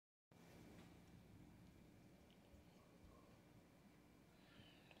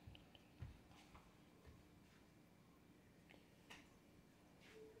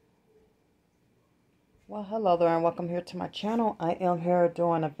Well, hello there and welcome here to my channel. I am here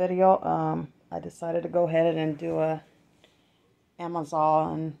doing a video. I decided to go ahead and do a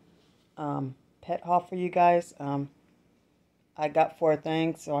Amazon pet haul for you guys. I got 4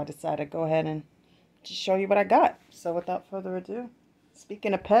 things, so I decided to go ahead and just show you what I got. So without further ado,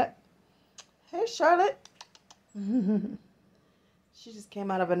 speaking of pet, hey Charlotte. She just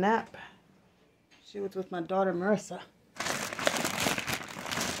came out of a nap. She was with my daughter Marissa.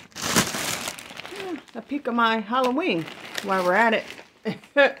 A peek of my Halloween while we're at it.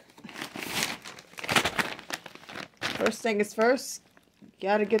 First thing is first,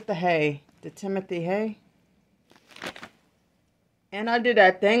 gotta get the hay, the Timothy hay. And I did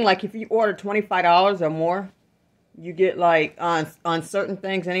that thing, like if you order $25 or more, you get like, on certain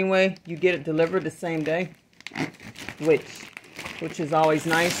things anyway, you get it delivered the same day. Which is always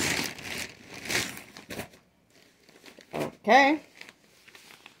nice. Okay.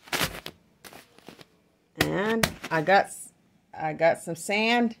 And I got some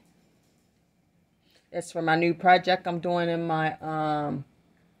sand. It's for my new project I'm doing in my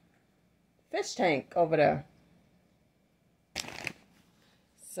fish tank over there.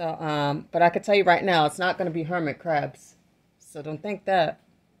 So but I can tell you right now, it's not going to be hermit crabs. So don't think that.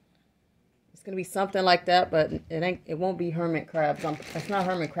 It's going to be something like that, but it won't be hermit crabs. It's not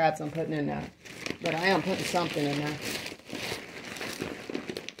hermit crabs I'm putting in there. But I am putting something in there.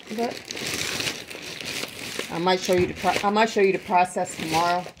 But I might show you the process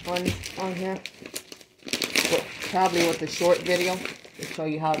tomorrow on here. Probably with a short video to show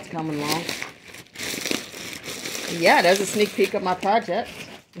you how it's coming along. Yeah, there's a sneak peek of my project.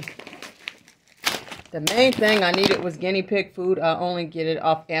 The main thing I needed was guinea pig food. I only get it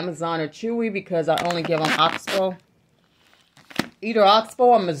off Amazon or Chewy because I only give them Oxbow. Either Oxbow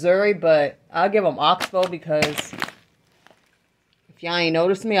or Missouri, but I'll give them Oxbow because if y'all ain't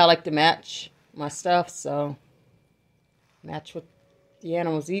noticed me, I like to match my stuff, so match what the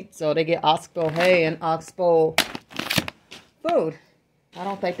animals eat, so they get Oxbow hay and Oxbow food. I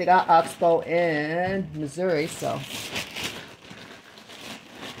don't think they got Oxbow in Missouri, so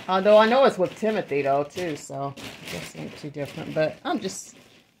although I know it's with Timothy though too, so I guess it ain't too different, but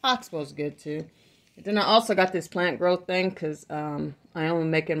Oxbow's good too. And then I also got this plant growth thing because I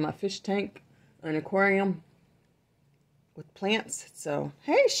am making my fish tank an aquarium with plants. So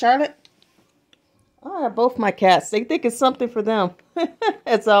hey Charlotte. I have both my cats. They think it's something for them.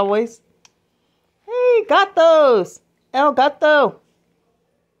 As always. Hey, gatos. El gato.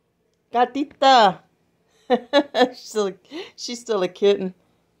 Gatita. She's still a kitten.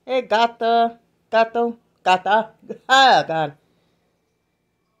 Hey, gata. Gato. Gata. Ah, God.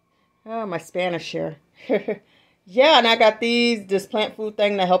 Oh, my Spanish here. Yeah, and I got this plant food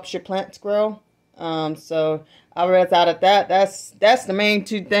thing that helps your plants grow. So I realized out of that, that's the main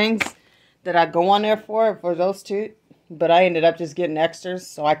 2 things that I go on there for those 2. But I ended up just getting extras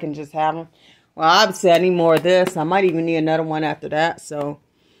so I can just have them. Well, obviously I need more of this. I might even need another one after that. So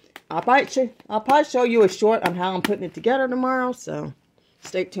I'll probably show you a short on how I'm putting it together tomorrow. So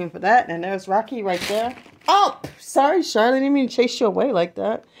stay tuned for that. And there's Rocky right there. Oh, sorry, Charlotte. I didn't mean to chase you away like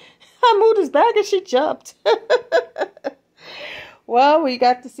that. I moved his bag and she jumped. Well, we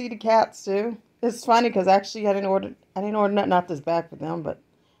got to see the cats too. It's funny because actually I didn't order nothing off this bag for them, but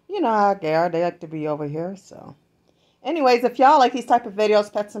you know how they are. They like to be over here. So anyways, if y'all like these type of videos,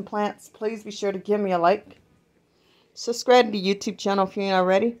 pets and plants, please be sure to give me a like. Subscribe to the YouTube channel if you ain't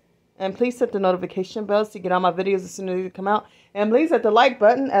already. And please hit the notification bell to get all my videos as soon as they come out. And please hit the like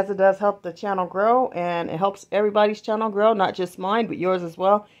button as it does help the channel grow. And it helps everybody's channel grow, not just mine, but yours as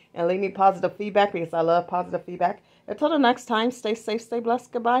well. And leave me positive feedback because I love positive feedback. Until the next time, stay safe, stay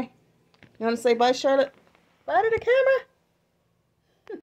blessed. Goodbye. You want to say bye, Charlotte? Bye to the camera.